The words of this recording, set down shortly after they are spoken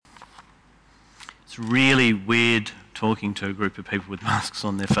It's really weird talking to a group of people with masks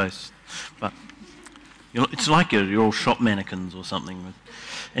on their face. But it's like you're all shop mannequins or something.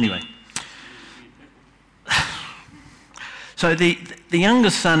 Anyway. So the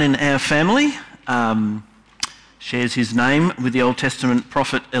youngest son in our family shares his name with the Old Testament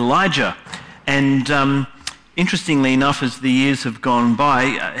prophet Elijah. And interestingly enough, as the years have gone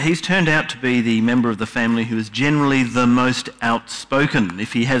by, he's turned out to be the member of the family who is generally the most outspoken.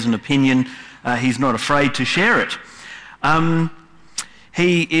 If he has an opinion, he's not afraid to share it.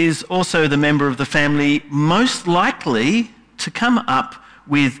 He is also the member of the family most likely to come up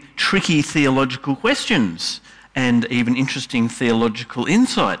with tricky theological questions and even interesting theological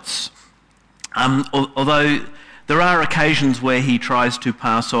insights. Although there are occasions where he tries to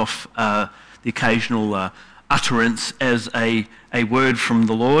pass off the occasional utterance as a word from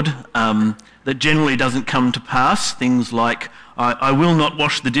the Lord that generally doesn't come to pass. Things like, I will not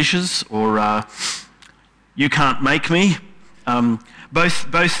wash the dishes, or you can't make me.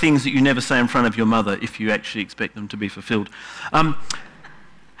 Both things that you never say in front of your mother if you actually expect them to be fulfilled.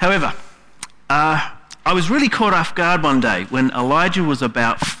 However, I was really caught off guard one day when Elijah was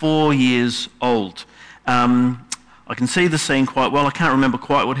about 4 years old. I can see the scene quite well. I can't remember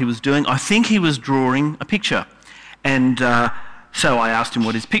quite what he was doing. I think he was drawing a picture. And so I asked him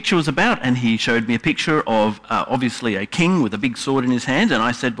what his picture was about, and he showed me a picture of obviously a king with a big sword in his hand. And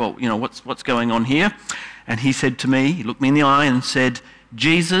I said, well, you know, what's going on here? And he said to me, he looked me in the eye and said,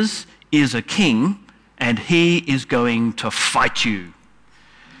 Jesus is a king and he is going to fight you.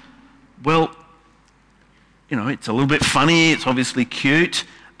 Well, you know, it's a little bit funny, it's obviously cute,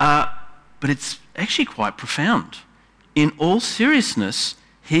 but it's actually quite profound. In all seriousness,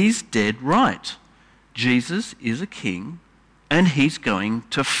 he's dead right. Jesus is a king and he's going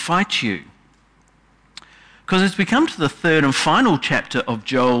to fight you. Because as we come to the third and final chapter of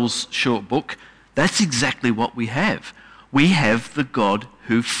Joel's short book, that's exactly what we have. We have the God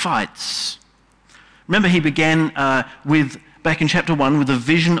who fights. Remember, he began back in chapter 1 with a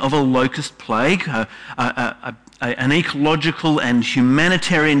vision of a locust plague, an ecological and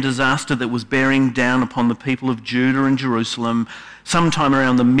humanitarian disaster that was bearing down upon the people of Judah and Jerusalem sometime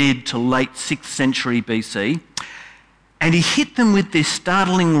around the mid to late 6th century BC. And he hit them with this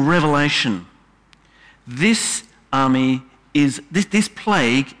startling revelation. This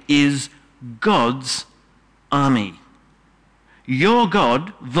plague is God's army. Your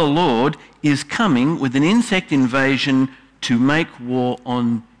God, the Lord, is coming with an insect invasion to make war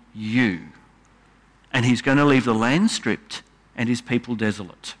on you. And he's going to leave the land stripped and his people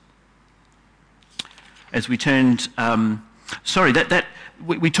desolate. As we turned,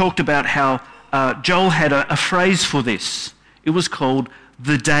 we talked about how Joel had a phrase for this. It was called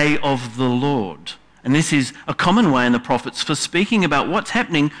the day of the Lord. And this is a common way in the prophets for speaking about what's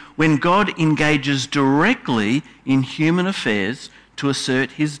happening when God engages directly in human affairs to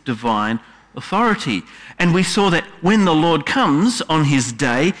assert his divine authority. And we saw that when the Lord comes on his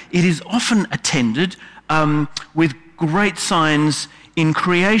day, it is often attended with great signs in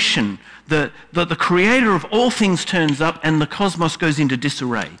creation. The creator of all things turns up and the cosmos goes into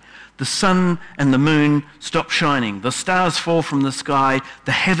disarray. The sun and the moon stop shining. The stars fall from the sky.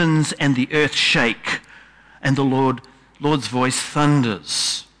 The heavens and the earth shake. And the Lord's voice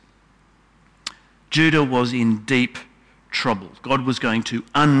thunders. Judah was in deep trouble. God was going to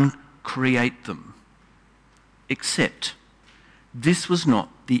uncreate them. Except this was not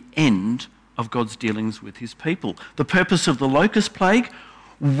the end of God's dealings with his people. The purpose of the locust plague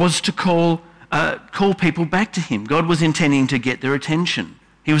was to call people back to him. God was intending to get their attention.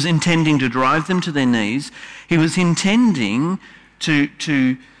 He was intending to drive them to their knees. He was intending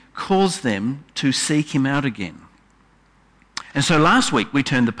to cause them to seek him out again. And so last week we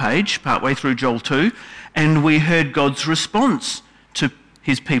turned the page, partway through Joel 2, and we heard God's response to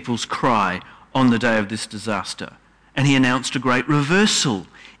his people's cry on the day of this disaster. And he announced a great reversal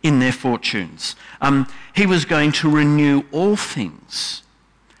in their fortunes. He was going to renew all things.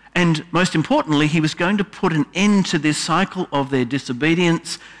 And most importantly, he was going to put an end to this cycle of their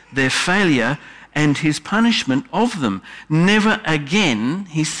disobedience, their failure, and his punishment of them. Never again,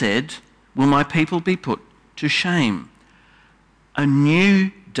 he said, will my people be put to shame. A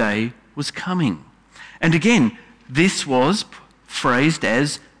new day was coming. And again, this was phrased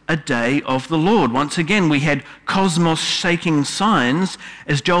as a day of the Lord. Once again, we had cosmos-shaking signs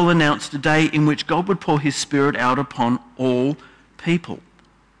as Joel announced a day in which God would pour his Spirit out upon all people.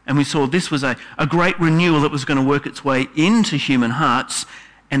 And we saw this was a great renewal that was going to work its way into human hearts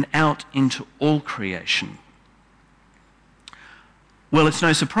and out into all creation. Well, it's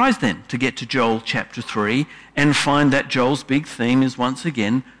no surprise then to get to Joel chapter 3 and find that Joel's big theme is once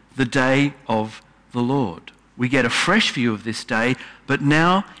again the day of the Lord. We get a fresh view of this day, but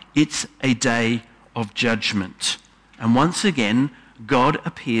now it's a day of judgment. And once again, God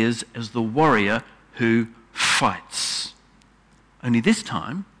appears as the warrior who fights. Only this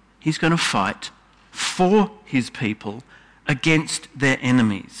time, he's going to fight for his people against their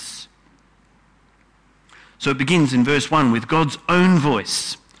enemies. So it begins in verse 1 with God's own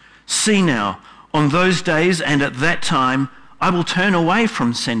voice. See now, on those days and at that time, I will turn away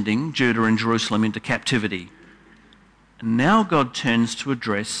from sending Judah and Jerusalem into captivity. And now God turns to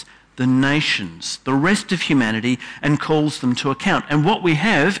address the nations, the rest of humanity, and calls them to account. And what we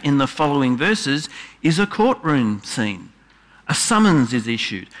have in the following verses is a courtroom scene. A summons is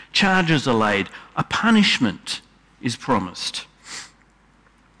issued, charges are laid, a punishment is promised.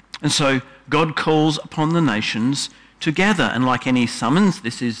 And so God calls upon the nations to gather, and like any summons,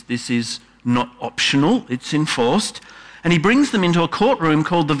 this is not optional, it's enforced. And he brings them into a courtroom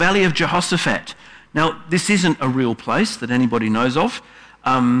called the Valley of Jehoshaphat. Now, this isn't a real place that anybody knows of.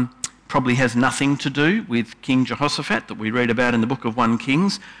 Probably has nothing to do with King Jehoshaphat that we read about in the book of 1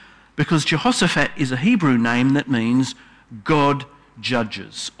 Kings, because Jehoshaphat is a Hebrew name that means God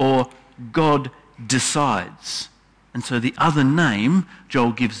judges or God decides. And so the other name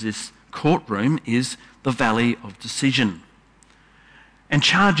Joel gives this courtroom is the Valley of Decision. And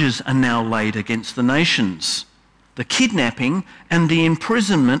charges are now laid against the nations, the kidnapping and the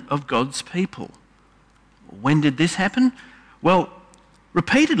imprisonment of God's people. When did this happen? Well,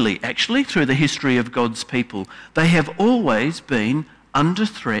 repeatedly, actually, through the history of God's people. They have always been under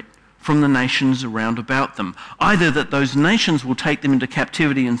threat from the nations around about them. Either that those nations will take them into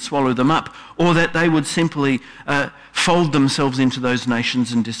captivity and swallow them up, or that they would simply fold themselves into those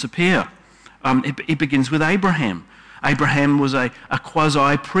nations and disappear. It begins with Abraham. Abraham was a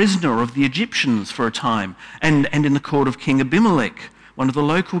quasi-prisoner of the Egyptians for a time, and in the court of King Abimelech, one of the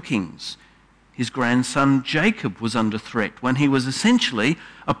local kings. His grandson Jacob was under threat when he was essentially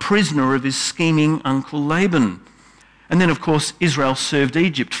a prisoner of his scheming uncle Laban. And then, of course, Israel served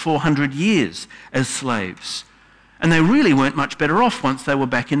Egypt 400 years as slaves. And they really weren't much better off once they were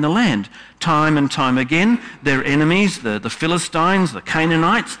back in the land. Time and time again, their enemies, the Philistines, the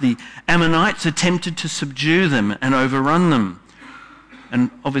Canaanites, the Ammonites, attempted to subdue them and overrun them.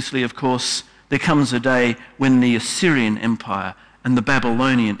 And obviously, of course, there comes a day when the Assyrian Empire and the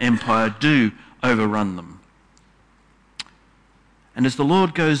Babylonian Empire do overrun them. And as the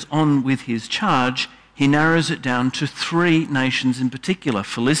Lord goes on with his charge, he narrows it down to three nations in particular: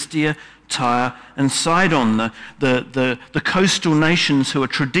 Philistia, Tyre and Sidon, the coastal nations who are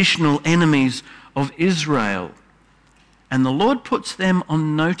traditional enemies of Israel. And the Lord puts them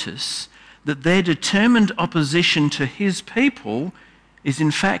on notice that their determined opposition to his people is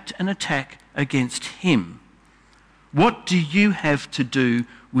in fact an attack against him. What do you have to do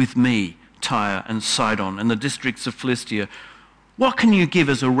with me, Tyre and Sidon and the districts of Philistia? What can you give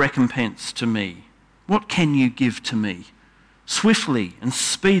as a recompense to me? What can you give to me? Swiftly and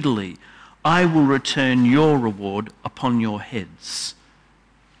speedily I will return your reward upon your heads.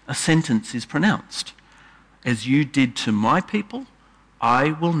 A sentence is pronounced. As you did to my people,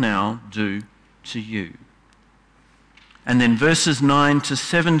 I will now do to you. And then verses 9 to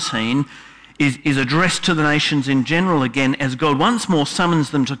 17 is addressed to the nations in general again, as God once more summons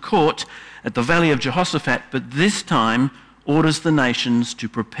them to court at the Valley of Jehoshaphat, but this time orders the nations to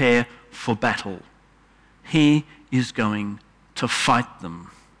prepare for battle. He is going to fight them.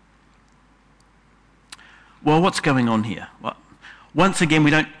 Well, what's going on here? Well, once again,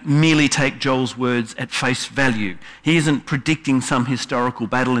 we don't merely take Joel's words at face value. He isn't predicting some historical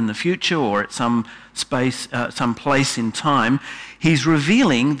battle in the future or at some place in time. He's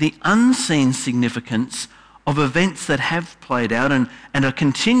revealing the unseen significance of events that have played out and are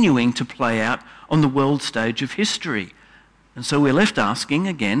continuing to play out on the world stage of history. And so we're left asking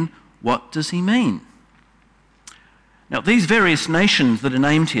again, what does he mean? Now, these various nations that are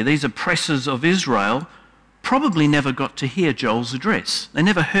named here, these oppressors of Israel, probably never got to hear Joel's address. They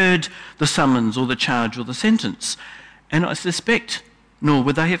never heard the summons or the charge or the sentence. And I suspect nor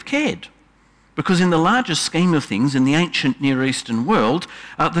would they have cared. Because in the larger scheme of things, in the ancient Near Eastern world,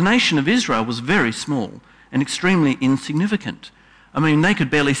 the nation of Israel was very small and extremely insignificant. I mean, they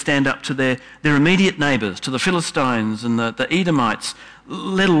could barely stand up to their immediate neighbours, to the Philistines and the Edomites,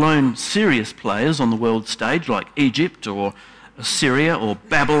 let alone serious players on the world stage like Egypt or Assyria or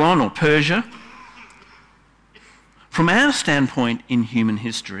Babylon or Persia. From our standpoint in human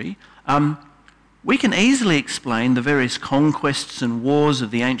history, we can easily explain the various conquests and wars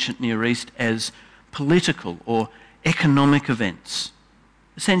of the ancient Near East as political or economic events.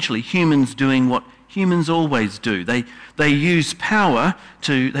 Essentially, humans doing what humans always do. They use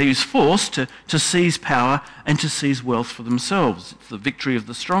force to seize power and to seize wealth for themselves. It's the victory of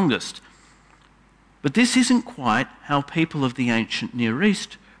the strongest. But this isn't quite how people of the ancient Near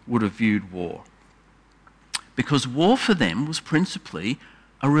East would have viewed war. Because war for them was principally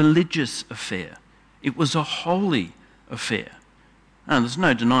a religious affair. It was a holy affair. And there's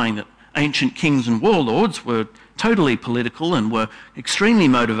no denying that ancient kings and warlords were totally political and were extremely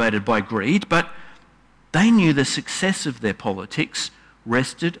motivated by greed, but they knew the success of their politics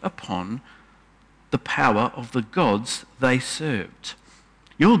rested upon the power of the gods they served.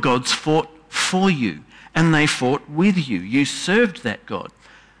 Your gods fought for you, and they fought with you. You served that God.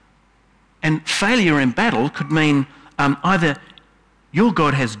 And failure in battle could mean either your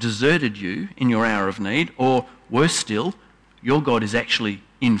God has deserted you in your hour of need, or worse still, your God is actually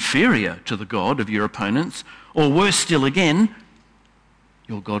inferior to the God of your opponents, or worse still again,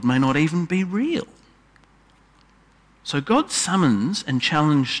 your God may not even be real. So God's summons and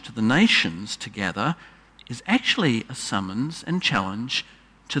challenge to the nations to gather is actually a summons and challenge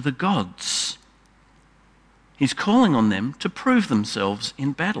to the gods. He's calling on them to prove themselves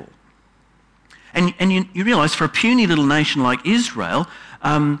in battle. And you realise for a puny little nation like Israel,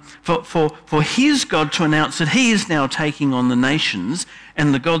 for his God to announce that he is now taking on the nations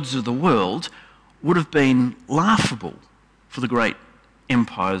and the gods of the world would have been laughable for the great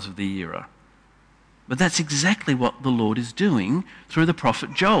empires of the era. But that's exactly what the Lord is doing through the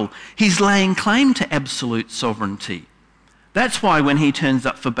prophet Joel. He's laying claim to absolute sovereignty. That's why when he turns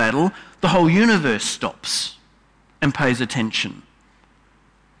up for battle, the whole universe stops and pays attention.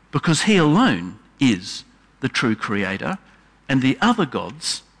 Because he alone is the true creator, and the other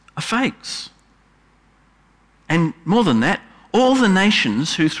gods are fakes. And more than that, all the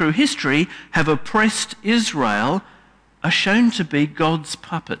nations who through history have oppressed Israel are shown to be God's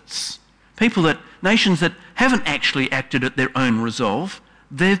puppets. Nations that haven't actually acted at their own resolve,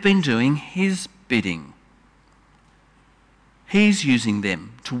 they've been doing his bidding. He's using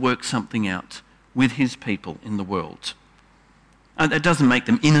them to work something out with his people in the world. And that doesn't make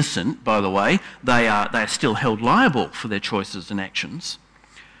them innocent, by the way. They are still held liable for their choices and actions.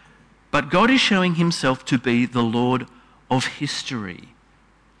 But God is showing himself to be the Lord of history,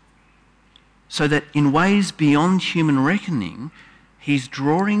 so that in ways beyond human reckoning, he's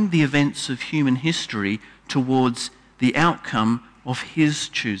drawing the events of human history towards the outcome of his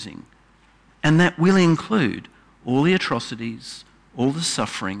choosing. And that will include all the atrocities, all the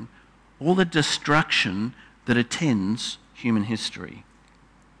suffering, all the destruction that attends human history.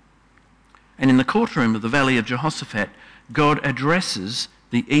 And in the courtroom of the Valley of Jehoshaphat, God addresses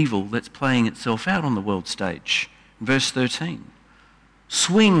the evil that's playing itself out on the world stage. Verse 13,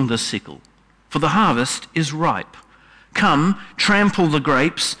 swing the sickle, for the harvest is ripe. Come, trample the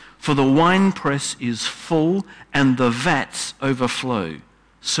grapes, for the winepress is full and the vats overflow.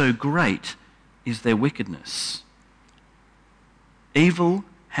 So great is their wickedness. Evil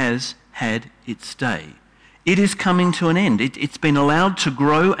has had its day. It is coming to an end. It's been allowed to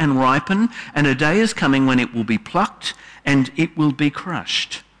grow and ripen, and a day is coming when it will be plucked and it will be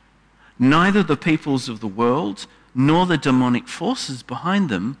crushed. Neither the peoples of the world nor the demonic forces behind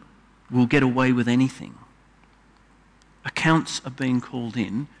them will get away with anything. Accounts are being called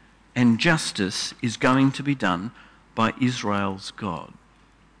in, and justice is going to be done by Israel's God.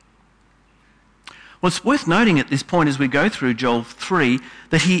 What's worth noting at this point as we go through Joel 3,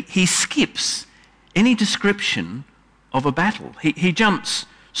 that he skips any description of a battle. He jumps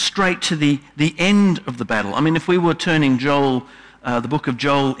straight to the end of the battle. I mean, if we were turning Joel, the book of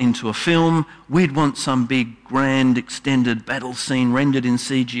Joel, into a film, we'd want some big, grand, extended battle scene rendered in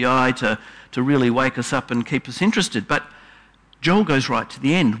CGI to really wake us up and keep us interested. But Joel goes right to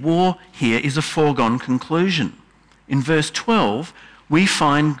the end. War here is a foregone conclusion. In verse 12, we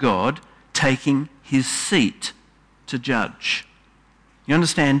find God taking his seat to judge. You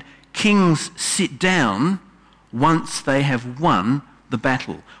understand? Kings sit down once they have won the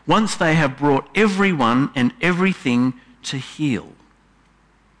battle, once they have brought everyone and everything to heel.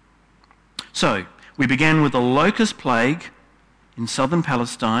 So, we began with a locust plague in southern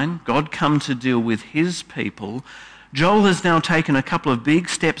Palestine. God come to deal with his people. Joel has now taken a couple of big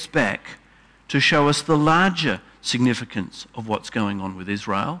steps back to show us the larger significance of what's going on with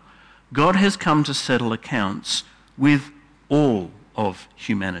Israel. God has come to settle accounts with all of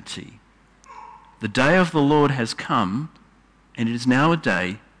humanity. The day of the Lord has come, and it is now a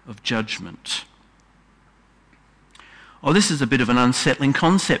day of judgment. Oh, this is a bit of an unsettling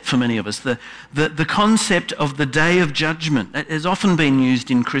concept for many of us. The concept of the day of judgment. It has often been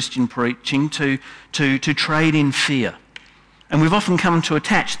used in Christian preaching to trade in fear. And we've often come to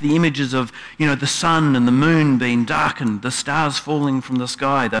attach the images of, the sun and the moon being darkened, the stars falling from the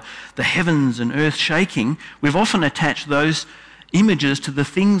sky, the heavens and earth shaking. We've often attached those images to the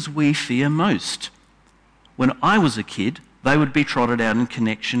things we fear most. When I was a kid, they would be trotted out in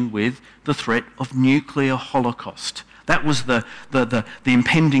connection with the threat of nuclear holocaust. That was the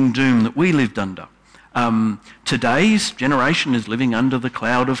impending doom that we lived under. Today's generation is living under the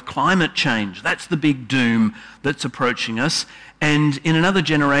cloud of climate change. That's the big doom that's approaching us. And in another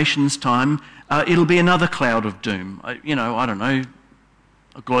generation's time, it'll be another cloud of doom. I don't know,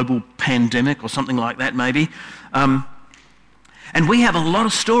 a global pandemic or something like that maybe. And we have a lot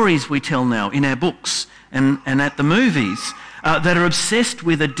of stories we tell now in our books and at the movies that are obsessed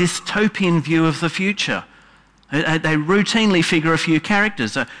with a dystopian view of the future. They routinely figure a few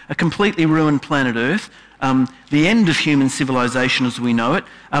characters: a completely ruined planet Earth, the end of human civilization as we know it,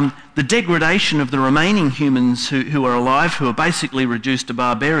 the degradation of the remaining humans who are alive, who are basically reduced to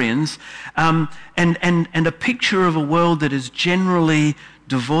barbarians, and a picture of a world that is generally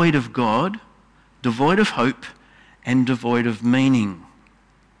devoid of God, devoid of hope, and devoid of meaning.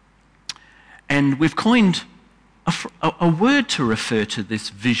 And we've coined a word to refer to this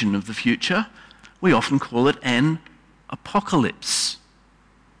vision of the future. We often call it an apocalypse.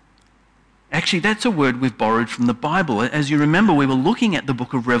 Actually, that's a word we've borrowed from the Bible. As you remember, we were looking at the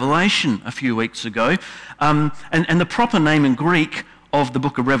book of Revelation a few weeks ago, and the proper name in Greek of the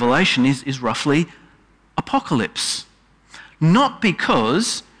book of Revelation is roughly apocalypse. Not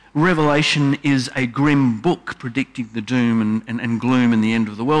because Revelation is a grim book predicting the doom and gloom in the end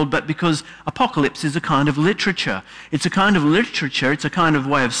of the world, but because apocalypse is a kind of literature. It's a kind of literature, it's a kind of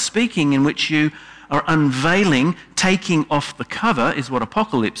way of speaking in which you are unveiling, taking off the cover is what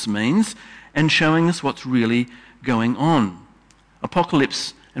apocalypse means, and showing us what's really going on.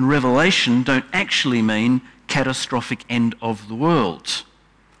 Apocalypse and Revelation don't actually mean catastrophic end of the world.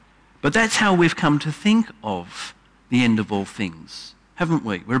 But that's how we've come to think of the end of all things, haven't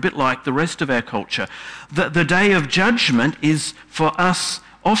we? We're a bit like the rest of our culture. The day of judgment is for us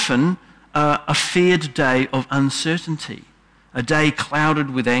often a feared day of uncertainty, a day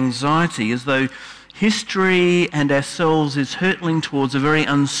clouded with anxiety, as though history and ourselves is hurtling towards a very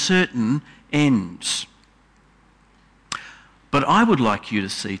uncertain end. But I would like you to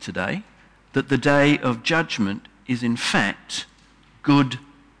see today that the day of judgment is in fact good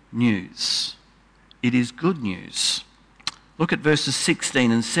news. It is good news. Look at verses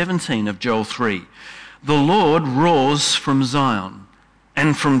 16 and 17 of Joel 3. The Lord roars from Zion,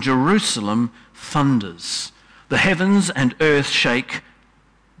 and from Jerusalem thunders. The heavens and earth shake,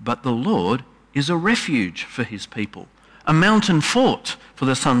 but the Lord is a refuge for his people, a mountain fort for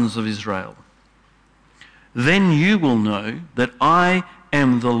the sons of Israel. Then you will know that I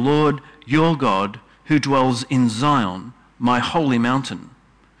am the Lord your God, who dwells in Zion, my holy mountain.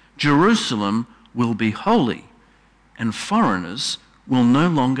 Jerusalem will be holy, and foreigners will no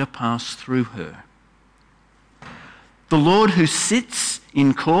longer pass through her. The Lord who sits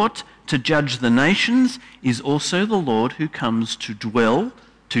in court to judge the nations is also the Lord who comes to dwell,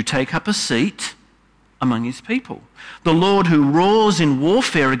 to take up a seat among his people. The Lord who roars in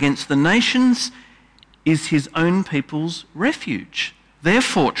warfare against the nations is his own people's refuge, their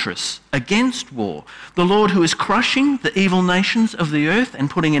fortress against war. The Lord who is crushing the evil nations of the earth and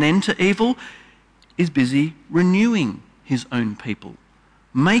putting an end to evil is busy renewing his own people,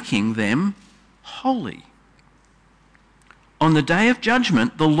 making them holy. On the day of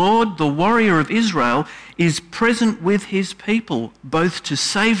judgment, the Lord, the warrior of Israel, is present with his people, both to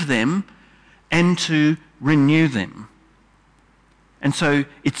save them and to renew them. And so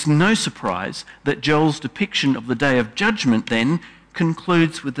it's no surprise that Joel's depiction of the day of judgment then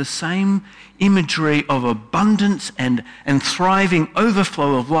concludes with the same imagery of abundance and thriving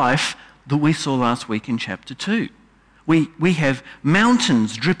overflow of life that we saw last week in chapter 2. We have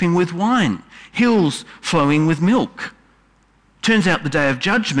mountains dripping with wine, hills flowing with milk. Turns out the day of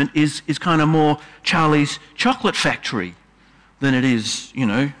judgment is kind of more Charlie's Chocolate Factory than it is,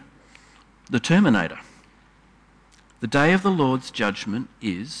 the Terminator. The day of the Lord's judgment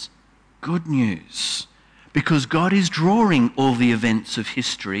is good news because God is drawing all the events of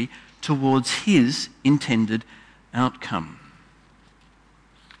history towards his intended outcome.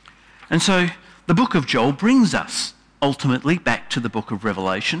 And so the book of Joel brings us ultimately back to the book of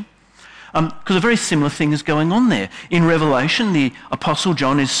Revelation, because a very similar thing is going on there. In Revelation, the Apostle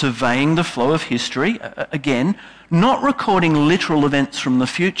John is surveying the flow of history, again, not recording literal events from the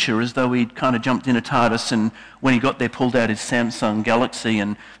future as though he'd kind of jumped in a TARDIS and when he got there pulled out his Samsung Galaxy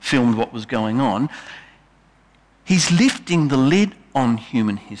and filmed what was going on. He's lifting the lid on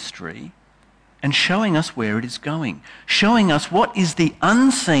human history and showing us where it is going, showing us what is the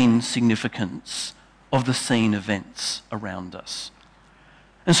unseen significance of the seen events around us.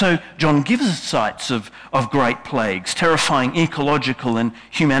 And so John gives us sights of great plagues, terrifying ecological and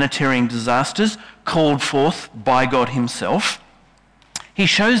humanitarian disasters called forth by God himself. He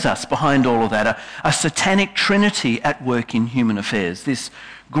shows us behind all of that a satanic trinity at work in human affairs, this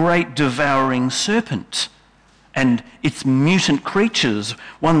great devouring serpent and its mutant creatures,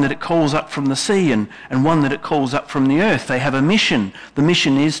 one that it calls up from the sea and one that it calls up from the earth. They have a mission. The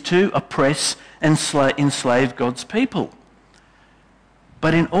mission is to oppress and enslave God's people.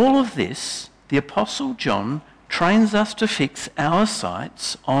 But in all of this, the Apostle John trains us to fix our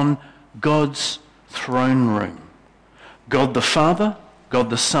sights on God's throne room. God the Father, God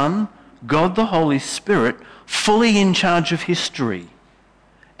the Son, God the Holy Spirit, fully in charge of history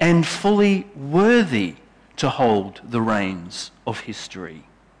and fully worthy to hold the reins of history.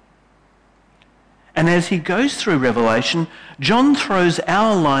 And as he goes through Revelation, John throws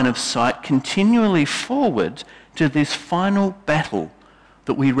our line of sight continually forward to this final battle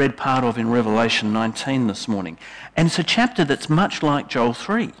that we read part of in Revelation 19 this morning. And it's a chapter that's much like Joel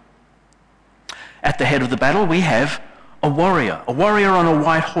 3. At the head of the battle, we have a warrior on a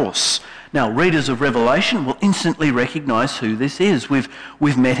white horse. Now, readers of Revelation will instantly recognise who this is. We've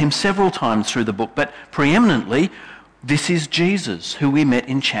met him several times through the book, but preeminently, this is Jesus, who we met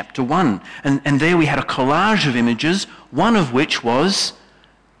in chapter 1. And there we had a collage of images, one of which was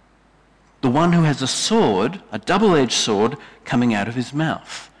the one who has a sword, a double-edged sword, coming out of his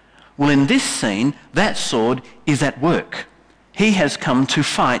mouth. Well, in this scene, that sword is at work. He has come to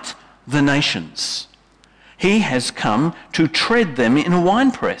fight the nations. He has come to tread them in a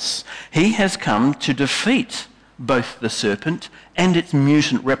winepress. He has come to defeat both the serpent and its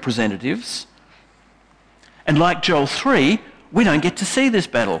mutant representatives. And like Joel 3, we don't get to see this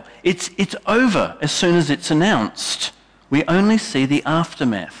battle. It's over as soon as it's announced. We only see the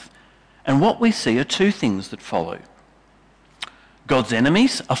aftermath. And what we see are two things that follow. God's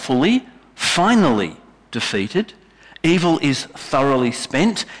enemies are finally defeated. Evil is thoroughly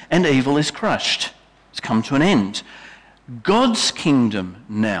spent, and evil is crushed. It's come to an end. God's kingdom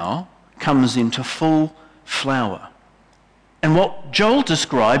now comes into full flower. And what Joel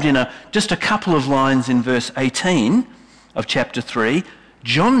described in just a couple of lines in verse 18 of chapter 3,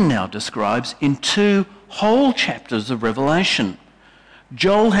 John now describes in 2 whole chapters of Revelation.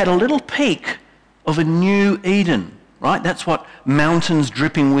 Joel had a little peek of a new Eden, right? That's what mountains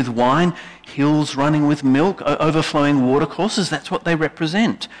dripping with wine, hills running with milk, overflowing watercourses, that's what they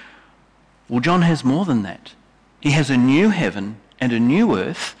represent. Well, John has more than that. He has a new heaven and a new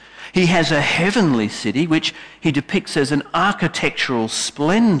earth. He has a heavenly city, which he depicts as an architectural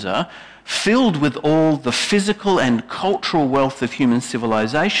splendour filled with all the physical and cultural wealth of human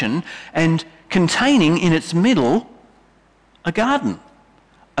civilization and containing in its middle a garden.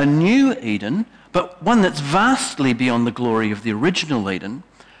 A new Eden, but one that's vastly beyond the glory of the original Eden.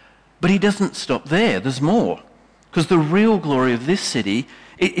 But he doesn't stop there. There's more. Because the real glory of this city,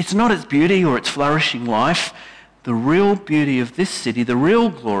 it's not its beauty or its flourishing life. The real beauty of this city, the real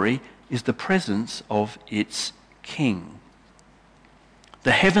glory, is the presence of its king.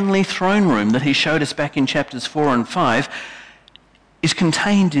 The heavenly throne room that he showed us back in chapters 4 and 5 is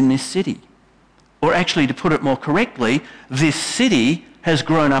contained in this city. Or actually, to put it more correctly, this city has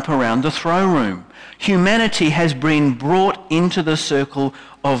grown up around the throne room. Humanity has been brought into the circle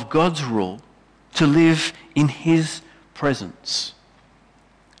of God's rule to live in his presence.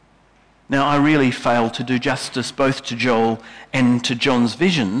 Now, I really fail to do justice both to Joel and to John's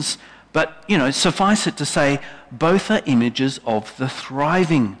visions, but, suffice it to say, both are images of the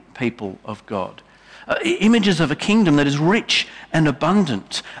thriving people of God. Images of a kingdom that is rich and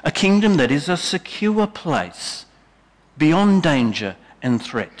abundant, a kingdom that is a secure place, beyond danger and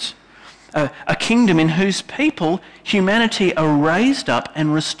threat. A kingdom in whose people humanity are raised up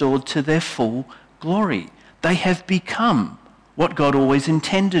and restored to their full glory. They have become what God always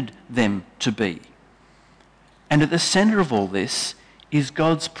intended them to be. And at the centre of all this is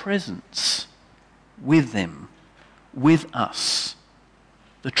God's presence with them, with us,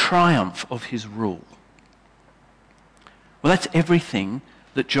 the triumph of his rule. Well, that's everything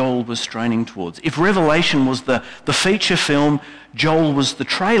that Joel was straining towards. If Revelation was the feature film, Joel was the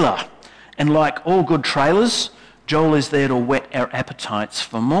trailer. And like all good trailers, Joel is there to whet our appetites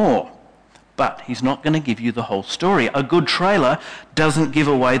for more. But he's not going to give you the whole story. A good trailer doesn't give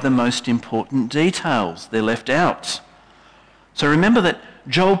away the most important details. They're left out. So remember that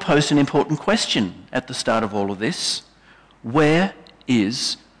Joel posed an important question at the start of all of this. Where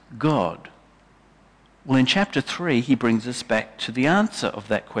is God? Well, in chapter 3, he brings us back to the answer of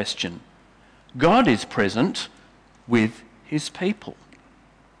that question. God is present with his people.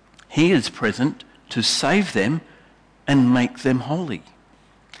 He is present to save them and make them holy.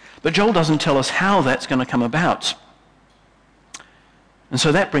 But Joel doesn't tell us how that's going to come about. And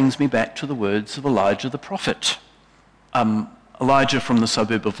so that brings me back to the words of Elijah the prophet. Elijah from the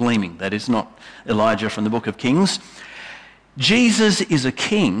suburb of Leeming. That is not Elijah from the book of Kings. Jesus is a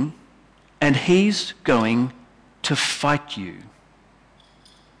king, and he's going to fight you.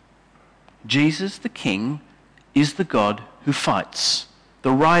 Jesus the king is the God who fights.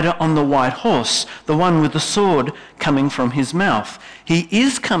 The rider on the white horse, the one with the sword coming from his mouth. He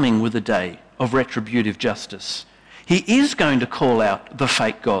is coming with a day of retributive justice. He is going to call out the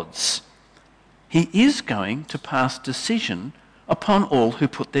fake gods. He is going to pass decision upon all who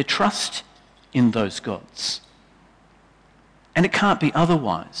put their trust in those gods. And it can't be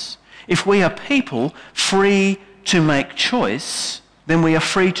otherwise. If we are people free to make choice, then we are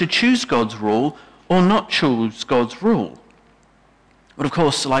free to choose God's rule or not choose God's rule. But of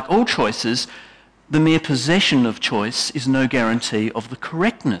course, like all choices, the mere possession of choice is no guarantee of the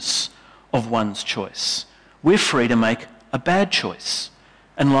correctness of one's choice. We're free to make a bad choice.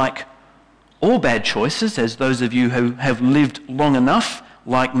 And like all bad choices, as those of you who have lived long enough,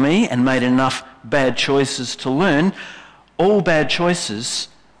 like me, and made enough bad choices to learn, all bad choices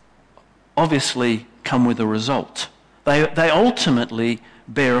obviously come with a result. They ultimately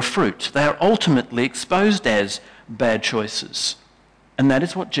bear a fruit. They are ultimately exposed as bad choices. And that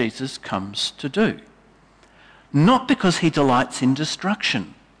is what Jesus comes to do. Not because he delights in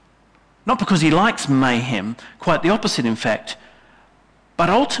destruction. Not because he likes mayhem, quite the opposite in fact. But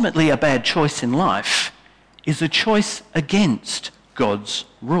ultimately a bad choice in life is a choice against God's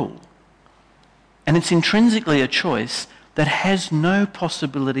rule. And it's intrinsically a choice that has no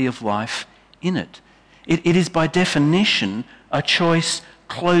possibility of life in it. It is by definition a choice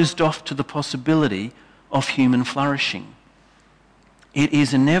closed off to the possibility of human flourishing. It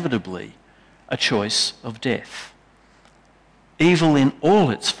is inevitably a choice of death. Evil in all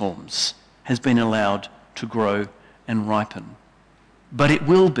its forms has been allowed to grow and ripen. But it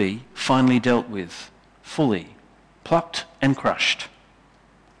will be finally dealt with, fully, plucked and crushed.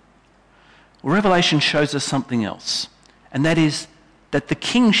 Well, Revelation shows us something else, and that is that the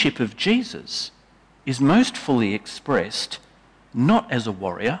kingship of Jesus is most fully expressed not as a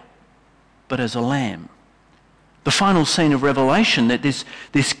warrior, but as a lamb. The final scene of Revelation, that this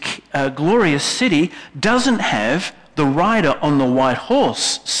glorious city doesn't have the rider on the white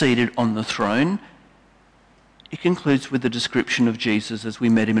horse seated on the throne. It concludes with the description of Jesus as we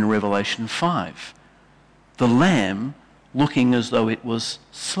met him in Revelation 5. The lamb looking as though it was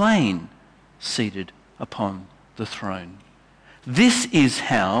slain, seated upon the throne. This is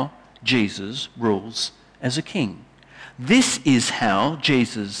how Jesus rules as a king. This is how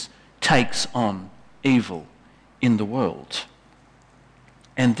Jesus takes on evil in the world.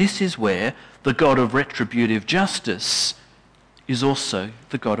 And this is where the God of retributive justice is also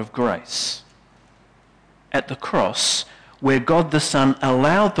the God of grace. At the cross, where God the Son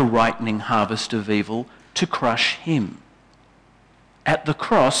allowed the ripening harvest of evil to crush him. At the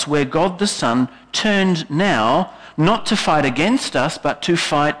cross, where God the Son turned now not to fight against us, but to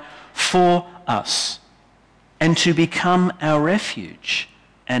fight for us and to become our refuge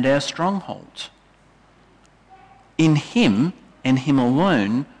and our stronghold. In him and him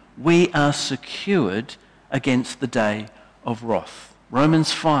alone, we are secured against the day of wrath.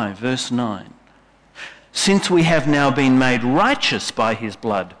 Romans 5, verse 9. Since we have now been made righteous by his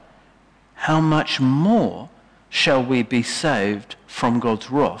blood, how much more shall we be saved from God's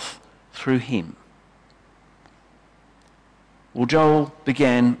wrath through him? Well, Joel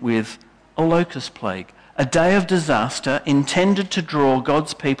began with a locust plague, a day of disaster intended to draw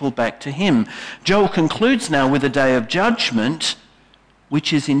God's people back to him. Joel concludes now with a day of judgment,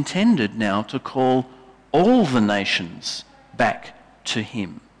 which is intended now to call all the nations back to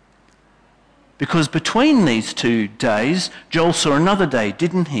him. Because between these 2 days, Joel saw another day,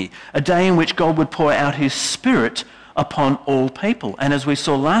 didn't he? A day in which God would pour out his Spirit upon all people. And as we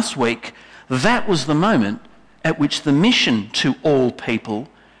saw last week, that was the moment at which the mission to all people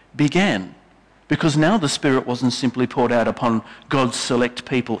began. Because now the Spirit wasn't simply poured out upon God's select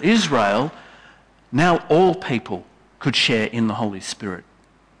people, Israel. Now all people could share in the Holy Spirit,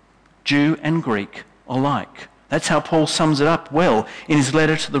 Jew and Greek alike. That's how Paul sums it up well in his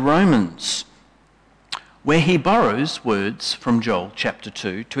letter to the Romans, where he borrows words from Joel chapter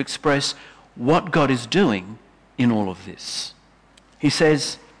 2 to express what God is doing in all of this. He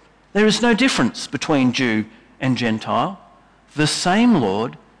says, there is no difference between Jew and Gentile. The same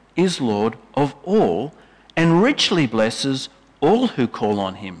Lord is Lord of all and richly blesses all who call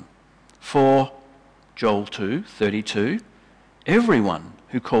on him. For, Joel 2:32, everyone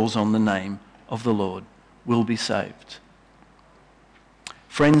who calls on the name of the Lord will be saved.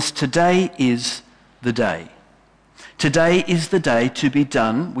 Friends, today is the day. Today is the day to be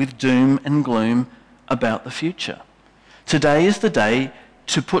done with doom and gloom about the future. Today is the day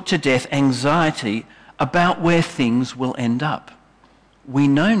to put to death anxiety about where things will end up. We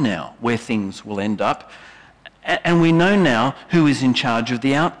know now where things will end up, and we know now who is in charge of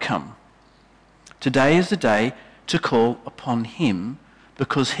the outcome. Today is the day to call upon him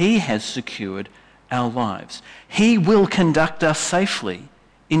because he has secured our lives. He will conduct us safely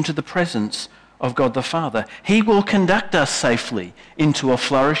into the presence of God the Father. He will conduct us safely into a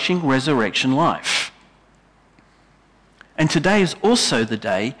flourishing resurrection life. And today is also the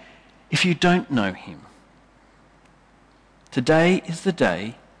day if you don't know him. Today is the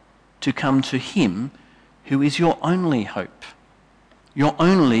day to come to him who is your only hope, your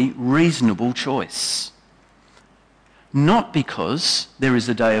only reasonable choice. Not because there is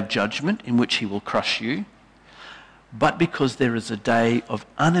a day of judgment in which he will crush you, but because there is a day of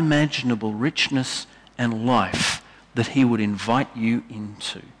unimaginable richness and life that he would invite you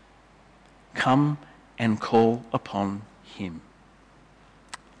into. Come and call upon him.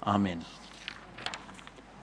 Amen.